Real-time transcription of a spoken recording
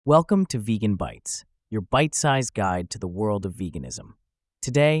Welcome to Vegan Bites, your bite-sized guide to the world of veganism.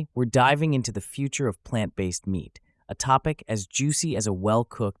 Today, we're diving into the future of plant-based meat, a topic as juicy as a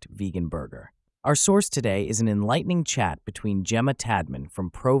well-cooked vegan burger. Our source today is an enlightening chat between Gemma Tadman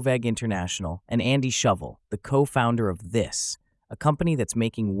from ProVeg International and Andy Shovel, the co-founder of This, a company that's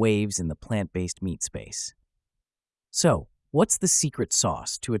making waves in the plant-based meat space. So, what's the secret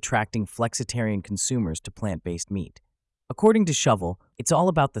sauce to attracting flexitarian consumers to plant-based meat? According to Shovel, it's all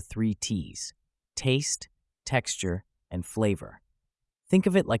about the 3 T's: taste, texture, and flavor. Think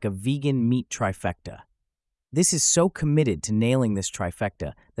of it like a vegan meat trifecta. This is so committed to nailing this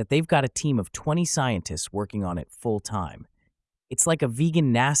trifecta that they've got a team of 20 scientists working on it full-time. It's like a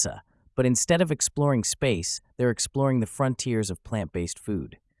vegan NASA, but instead of exploring space, they're exploring the frontiers of plant-based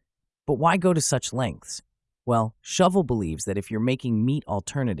food. But why go to such lengths? Well, Shovel believes that if you're making meat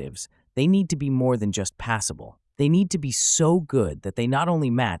alternatives, they need to be more than just passable. They need to be so good that they not only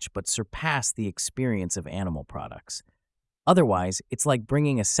match but surpass the experience of animal products. Otherwise, it's like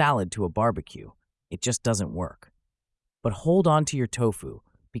bringing a salad to a barbecue. It just doesn't work. But hold on to your tofu,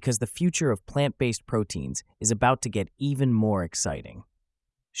 because the future of plant-based proteins is about to get even more exciting.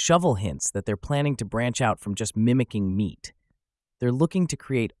 Shovel hints that they're planning to branch out from just mimicking meat. They're looking to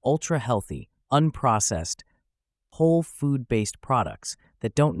create ultra-healthy, unprocessed, whole food-based products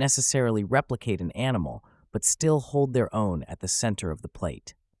that don't necessarily replicate an animal, but still hold their own at the center of the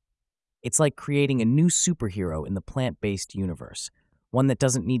plate. It's like creating a new superhero in the plant-based universe, one that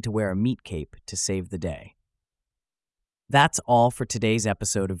doesn't need to wear a meat cape to save the day. That's all for today's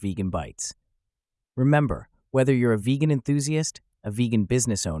episode of Vegan Bites. Remember, whether you're a vegan enthusiast, a vegan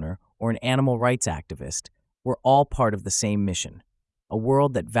business owner, or an animal rights activist, we're all part of the same mission: a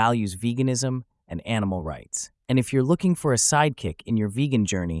world that values veganism and animal rights. And if you're looking for a sidekick in your vegan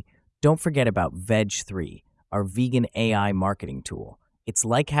journey, don't forget about Veg3, our vegan AI marketing tool. It's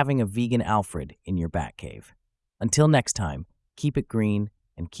like having a vegan Alfred in your Batcave. Until next time, keep it green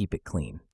and keep it clean.